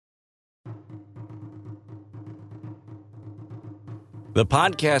The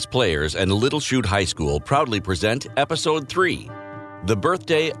Podcast Players and Little Chute High School proudly present Episode 3, The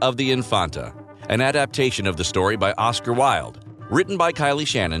Birthday of the Infanta, an adaptation of the story by Oscar Wilde, written by Kylie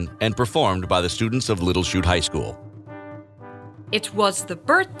Shannon and performed by the students of Little Chute High School. It was the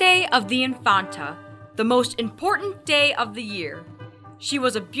birthday of the Infanta, the most important day of the year. She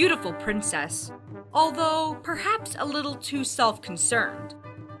was a beautiful princess, although perhaps a little too self-concerned.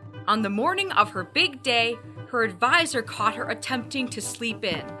 On the morning of her big day, her advisor caught her attempting to sleep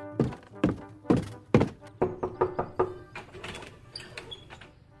in.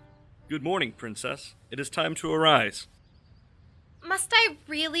 Good morning, Princess. It is time to arise. Must I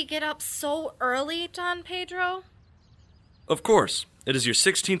really get up so early, Don Pedro? Of course. It is your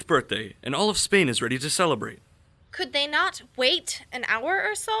 16th birthday, and all of Spain is ready to celebrate. Could they not wait an hour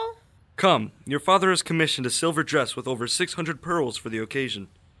or so? Come, your father has commissioned a silver dress with over 600 pearls for the occasion.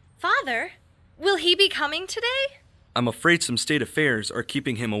 Father? Will he be coming today? I'm afraid some state affairs are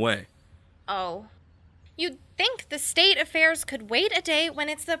keeping him away. Oh. You'd think the state affairs could wait a day when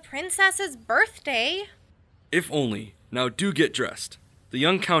it's the princess's birthday. If only. Now do get dressed. The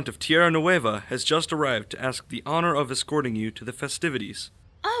young Count of Tierra Nueva has just arrived to ask the honor of escorting you to the festivities.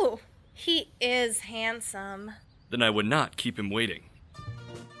 Oh, he is handsome. Then I would not keep him waiting.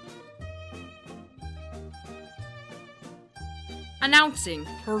 Announcing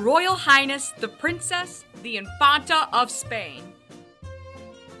Her Royal Highness the Princess, the Infanta of Spain.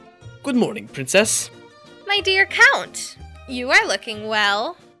 Good morning, Princess. My dear Count, you are looking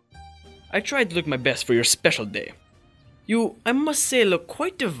well. I tried to look my best for your special day. You, I must say, look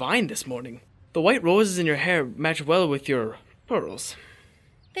quite divine this morning. The white roses in your hair match well with your pearls.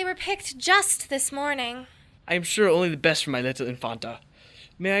 They were picked just this morning. I am sure only the best for my little Infanta.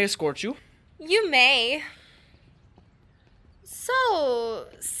 May I escort you? You may. So,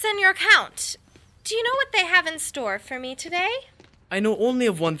 Senor Count, do you know what they have in store for me today? I know only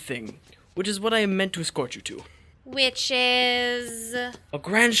of one thing, which is what I am meant to escort you to. Which is... A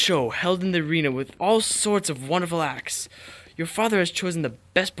grand show held in the arena with all sorts of wonderful acts. Your father has chosen the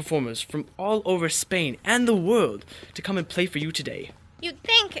best performers from all over Spain and the world to come and play for you today. You'd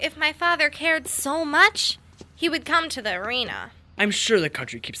think if my father cared so much, he would come to the arena. I'm sure the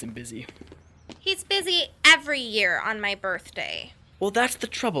country keeps him busy. He's busy every year on my birthday. Well, that's the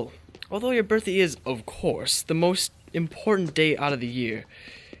trouble. Although your birthday is, of course, the most important day out of the year,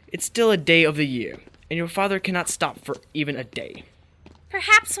 it's still a day of the year, and your father cannot stop for even a day.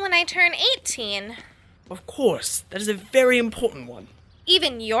 Perhaps when I turn 18. Of course, that is a very important one.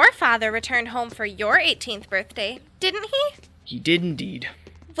 Even your father returned home for your 18th birthday, didn't he? He did indeed.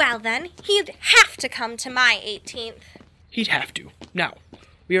 Well then, he'd have to come to my 18th. He'd have to. Now,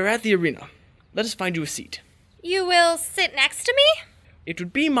 we are at the arena. Let us find you a seat. You will sit next to me? It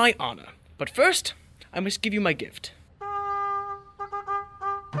would be my honor. But first, I must give you my gift.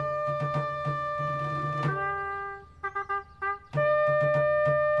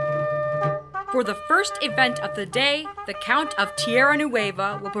 For the first event of the day, the Count of Tierra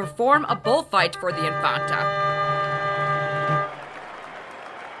Nueva will perform a bullfight for the Infanta.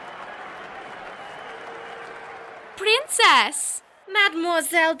 Princess!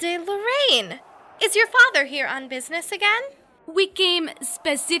 Mademoiselle de Lorraine! Is your father here on business again? We came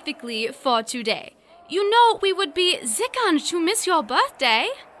specifically for today. You know we would be sickened to miss your birthday.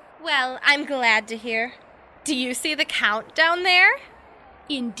 Well, I'm glad to hear. Do you see the Count down there?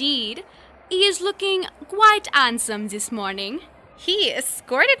 Indeed. He is looking quite handsome this morning. He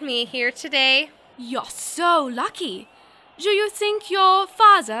escorted me here today. You're so lucky. Do you think your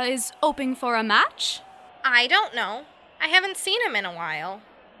father is hoping for a match? I don't know. I haven't seen him in a while.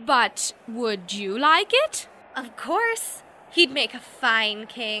 But would you like it? Of course. He'd make a fine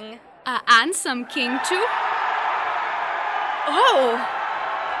king. A handsome king, too? Oh!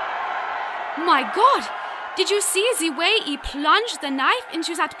 My God! Did you see the way he plunged the knife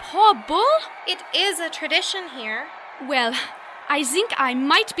into that poor bull? It is a tradition here. Well, I think I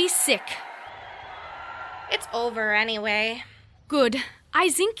might be sick. It's over anyway. Good. I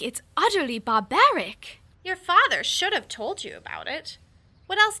think it's utterly barbaric. Your father should have told you about it.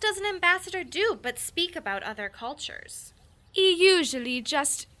 What else does an ambassador do but speak about other cultures? He usually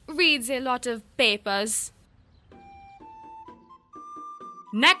just reads a lot of papers.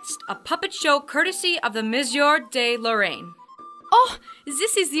 Next, a puppet show courtesy of the Monsieur de Lorraine. Oh,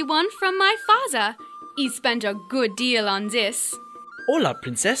 this is the one from my father. He spent a good deal on this. Hola,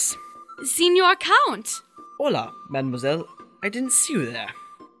 Princess. Signor Count. Hola, Mademoiselle. I didn't see you there.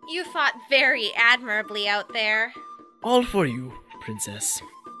 You fought very admirably out there. All for you, Princess.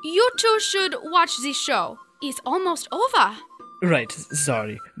 You two should watch this show. It's almost over. Right,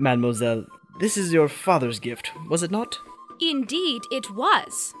 sorry, Mademoiselle. This is your father's gift, was it not? Indeed, it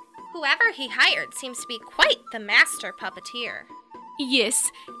was. Whoever he hired seems to be quite the master puppeteer.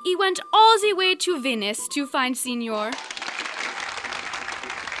 Yes, he went all the way to Venice to find Signor.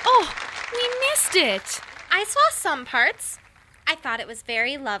 Oh, we missed it. I saw some parts. I thought it was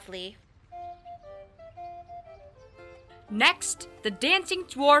very lovely. Next, the Dancing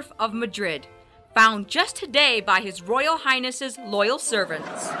Dwarf of Madrid, found just today by His Royal Highness's loyal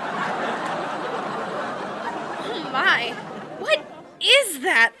servants. Oh my, what is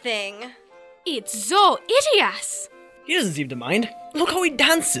that thing? It's so hideous. He doesn't seem to mind. Look how he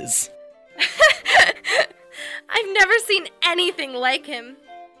dances. I've never seen anything like him.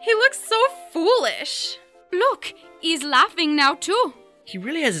 He looks so foolish. Look, he's laughing now too. He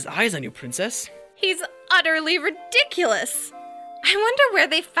really has his eyes on you, Princess. He's utterly ridiculous. I wonder where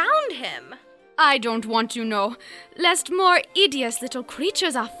they found him. I don't want to know, lest more hideous little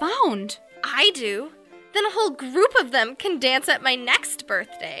creatures are found. I do. Then a whole group of them can dance at my next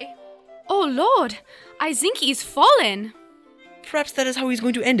birthday. Oh Lord, I think he's fallen. Perhaps that is how he's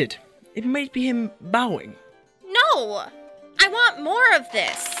going to end it. It might be him bowing. No! I want more of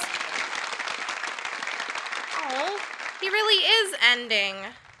this. Oh, he really is ending.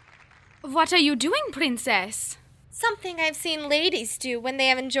 What are you doing, Princess? Something I've seen ladies do when they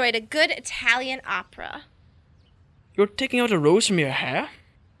have enjoyed a good Italian opera. You're taking out a rose from your hair?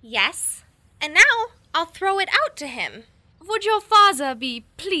 Yes, and now I'll throw it out to him. Would your father be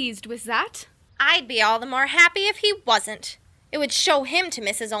pleased with that? I'd be all the more happy if he wasn't. It would show him to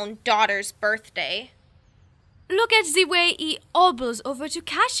miss his own daughter's birthday. Look at the way he hobbles over to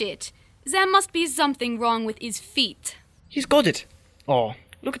catch it. There must be something wrong with his feet. He's got it. Oh,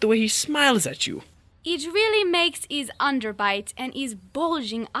 look at the way he smiles at you. It really makes his underbite and his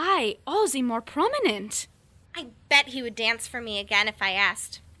bulging eye all the more prominent. I bet he would dance for me again if I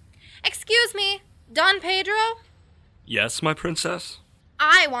asked. Excuse me, Don Pedro? Yes, my princess?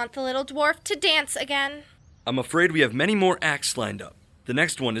 I want the little dwarf to dance again. I'm afraid we have many more acts lined up. The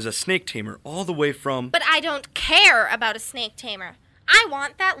next one is a snake tamer all the way from... But I don't care about a snake tamer. I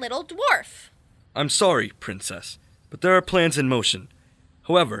want that little dwarf. I'm sorry, princess, but there are plans in motion.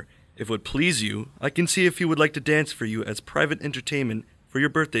 However, if it would please you, I can see if he would like to dance for you as private entertainment for your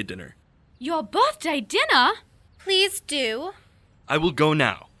birthday dinner. Your birthday dinner? Please do. I will go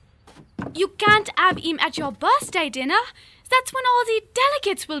now. You can't have him at your birthday dinner. That's when all the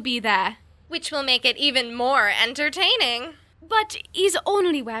delegates will be there. Which will make it even more entertaining. But he's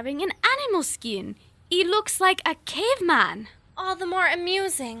only wearing an animal skin. He looks like a caveman. All the more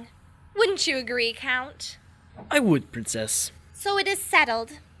amusing. Wouldn't you agree, Count? I would, Princess. So it is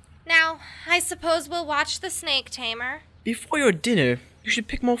settled. Now, I suppose we'll watch the snake tamer. Before your dinner, you should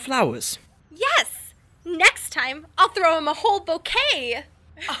pick more flowers. Yes! Next time, I'll throw him a whole bouquet.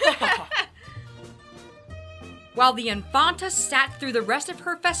 While the Infanta sat through the rest of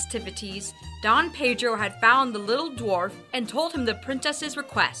her festivities, Don Pedro had found the little dwarf and told him the princess's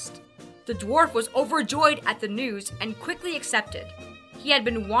request. The dwarf was overjoyed at the news and quickly accepted. He had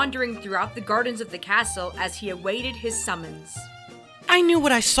been wandering throughout the gardens of the castle as he awaited his summons. I knew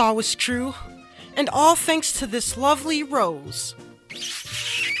what I saw was true, and all thanks to this lovely rose.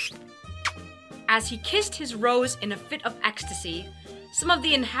 As he kissed his rose in a fit of ecstasy, some of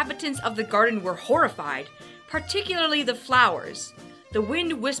the inhabitants of the garden were horrified, particularly the flowers. The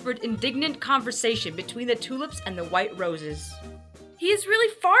wind whispered indignant conversation between the tulips and the white roses. He is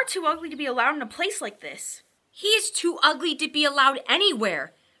really far too ugly to be allowed in a place like this. He is too ugly to be allowed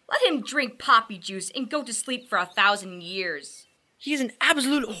anywhere. Let him drink poppy juice and go to sleep for 1,000 years. He is an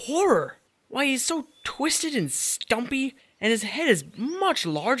absolute horror. Why, he's so twisted and stumpy, and his head is much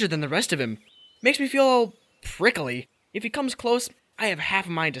larger than the rest of him. Makes me feel all prickly. If he comes close, I have half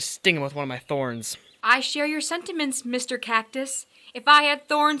a mind to sting him with one of my thorns. I share your sentiments, Mr. Cactus. If I had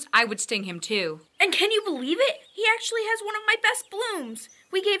thorns, I would sting him too. And can you believe it? He actually has one of my best blooms.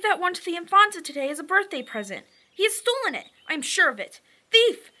 We gave that one to the Infanta today as a birthday present. He has stolen it. I'm sure of it.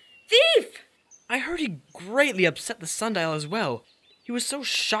 Thief! Thief! I heard he greatly upset the sundial as well. He was so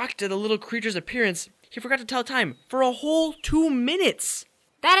shocked at the little creature's appearance, he forgot to tell time for a whole 2 minutes.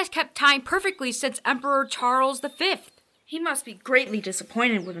 That has kept time perfectly since Emperor Charles V. He must be greatly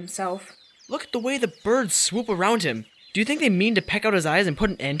disappointed with himself. Look at the way the birds swoop around him. Do you think they mean to peck out his eyes and put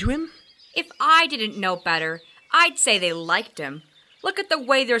an end to him? If I didn't know better, I'd say they liked him. Look at the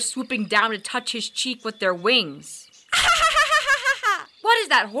way they're swooping down to touch his cheek with their wings. What is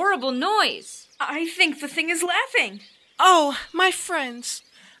that horrible noise? I think the thing is laughing. Oh, my friends,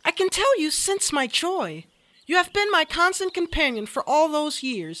 I can tell you since my joy. You have been my constant companion for all those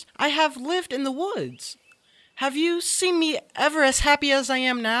years I have lived in the woods. Have you seen me ever as happy as I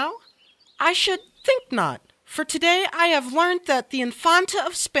am now? I should think not, For today I have learned that the Infanta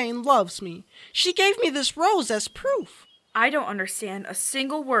of Spain loves me. She gave me this rose as proof. I don't understand a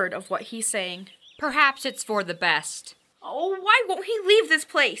single word of what he's saying. Perhaps it's for the best. Oh, why won't he leave this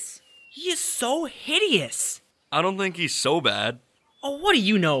place? He is so hideous. I don't think he's so bad. Oh, what do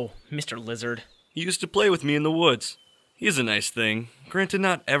you know, Mr. Lizard? He used to play with me in the woods. He's a nice thing. Granted,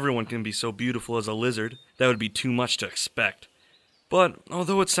 not everyone can be so beautiful as a lizard. That would be too much to expect. But,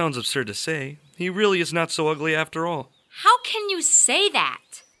 although it sounds absurd to say, he really is not so ugly after all. How can you say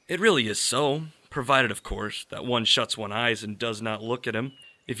that? It really is so, provided, of course, that one shuts one's eyes and does not look at him.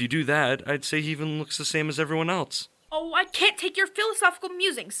 If you do that, I'd say he even looks the same as everyone else. Oh, I can't take your philosophical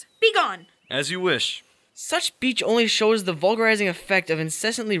musings. Be gone. As you wish. Such speech only shows the vulgarizing effect of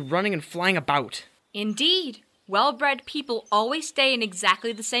incessantly running and flying about. Indeed. Well-bred people always stay in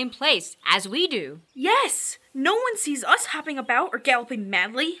exactly the same place, as we do. Yes, no one sees us hopping about or galloping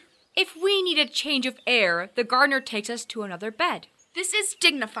madly. If we need a change of air, the gardener takes us to another bed. This is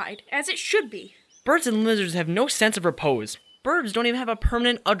dignified, as it should be. Birds and lizards have no sense of repose. Birds don't even have a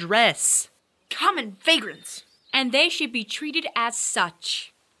permanent address. Common vagrants. And they should be treated as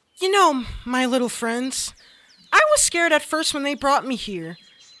such. You know, my little friends, I was scared at first when they brought me here.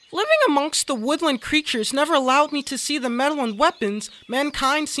 Living amongst the woodland creatures never allowed me to see the metal and weapons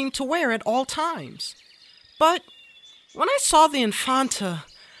mankind seemed to wear at all times. But when I saw the Infanta,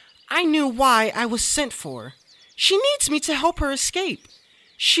 I knew why I was sent for. She needs me to help her escape.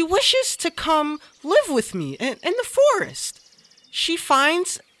 She wishes to come live with me in the forest. She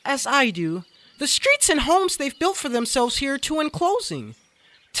finds, as I do, the streets and homes they've built for themselves here too enclosing.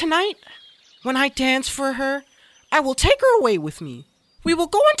 Tonight, when I dance for her, I will take her away with me. We will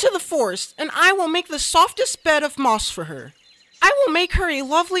go into the forest, and I will make the softest bed of moss for her. I will make her a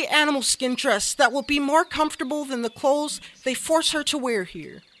lovely animal skin dress that will be more comfortable than the clothes they force her to wear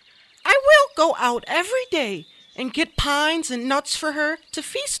here. I will go out every day and get pines and nuts for her to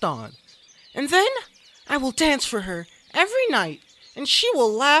feast on. And then I will dance for her every night, and she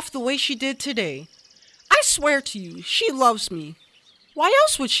will laugh the way she did today. I swear to you, she loves me. Why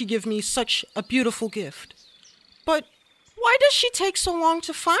else would she give me such a beautiful gift? But why does she take so long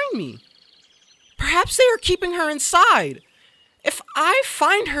to find me? Perhaps they are keeping her inside. If I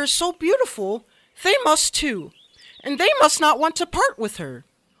find her so beautiful, they must too, and they must not want to part with her.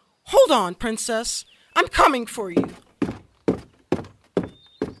 Hold on, princess. I'm coming for you.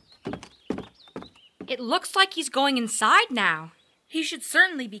 It looks like he's going inside now. He should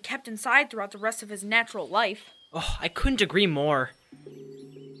certainly be kept inside throughout the rest of his natural life. Oh, I couldn't agree more.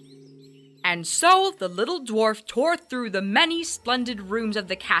 And so the little dwarf tore through the many splendid rooms of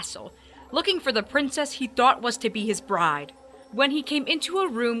the castle, looking for the princess he thought was to be his bride. When he came into a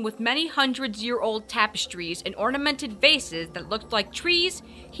room with many hundreds-year-old tapestries and ornamented vases that looked like trees,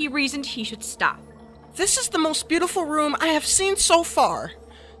 he reasoned he should stop. This is the most beautiful room I have seen so far,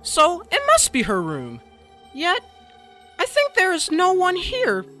 so it must be her room. Yet, I think there is no one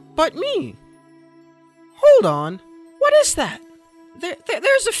here but me. Hold on, what is that?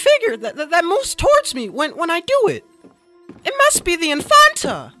 There's a figure that moves towards me when I do it. It must be the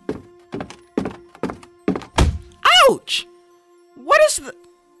Infanta. Ouch! What is the...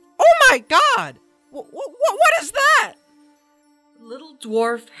 Oh my god! What is that? The little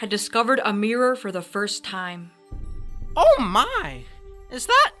dwarf had discovered a mirror for the first time. Oh my! Is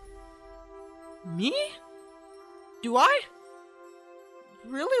that... me? Do I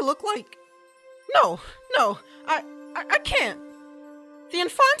really look like... No, I can't. The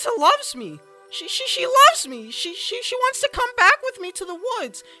Infanta loves me. She loves me. She wants to come back with me to the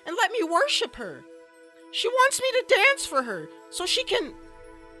woods and let me worship her. She wants me to dance for her so she can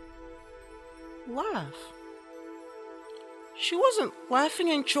laugh. She wasn't laughing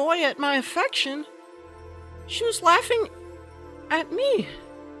in joy at my affection. She was laughing at me.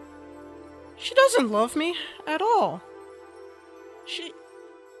 She doesn't love me at all. She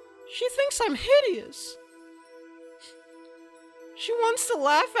thinks I'm hideous. She wants to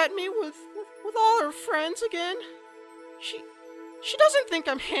laugh at me with all her friends again. She doesn't think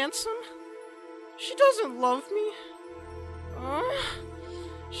I'm handsome. She doesn't love me.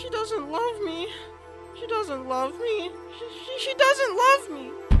 She doesn't love me. She doesn't love me. She doesn't love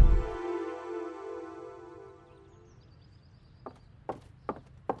me.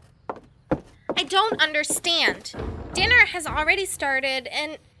 I don't understand. Dinner has already started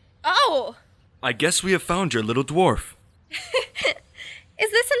and... Oh! I guess we have found your little dwarf. Is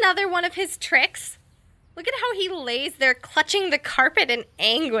this another one of his tricks? Look at how he lays there clutching the carpet in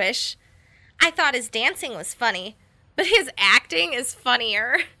anguish. I thought his dancing was funny, but his acting is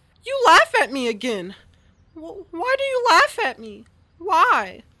funnier. You laugh at me again. Why do you laugh at me?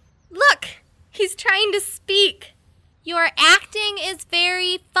 Why? Look, He's trying to speak. Your acting is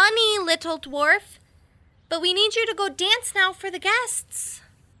very funny, little dwarf. But we need you to go dance now for the guests.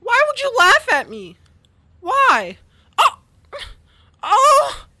 Why would you laugh at me? Why?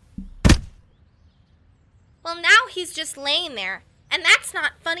 Oh! Well, now he's just laying there, and that's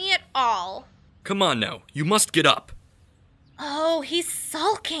not funny at all. Come on now, you must get up. Oh, he's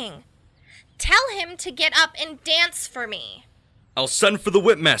sulking. Tell him to get up and dance for me. I'll send for the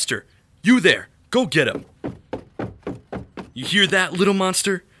whipmaster. You there, go get him. You hear that, little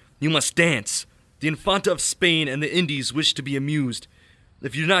monster? You must dance. The Infanta of Spain and the Indies wish to be amused.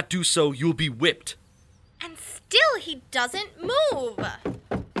 If you do not do so, you will be whipped. And still he doesn't move.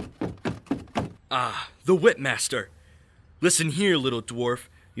 Ah, the whipmaster. Listen here, little dwarf.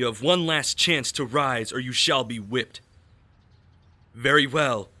 You have one last chance to rise, or you shall be whipped. Very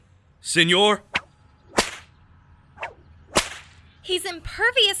well. Senor? He's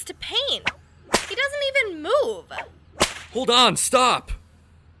impervious to pain. He doesn't even move. Hold on, stop!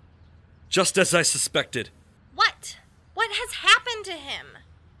 Just as I suspected. What? What has happened to him?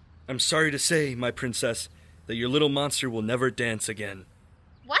 I'm sorry to say, my princess, that your little monster will never dance again.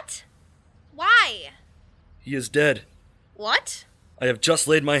 What? Why? He is dead. What? I have just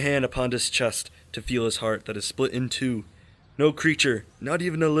laid my hand upon his chest to feel his heart that is split in two. No creature, not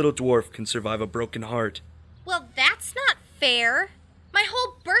even a little dwarf, can survive a broken heart. Well, that's not fair. My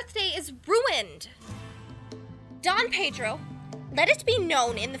whole birthday is ruined. Don Pedro, let it be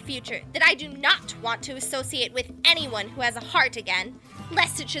known in the future that I do not want to associate with anyone who has a heart again,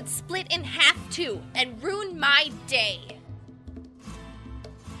 lest it should split in half too and ruin my day.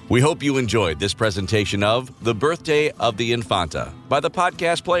 We hope you enjoyed this presentation of The Birthday of the Infanta by the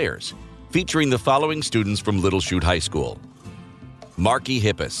Podcast Players, featuring the following students from Little Chute High School. Marky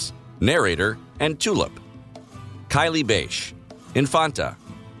Hippus, narrator and Tulip. Kylie Beish, Infanta.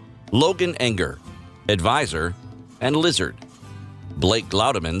 Logan Enger, advisor and lizard. Blake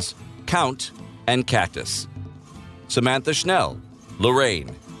Glaudemans, Count and Cactus. Samantha Schnell,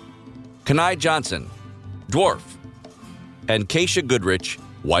 Lorraine. Kanai Johnson, Dwarf. And Keisha Goodrich,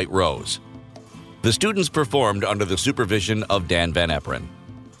 White Rose. The students performed under the supervision of Dan Van Eperen.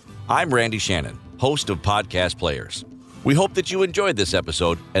 I'm Randy Shannon, host of Podcast Players. We hope that you enjoyed this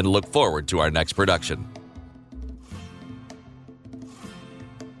episode and look forward to our next production.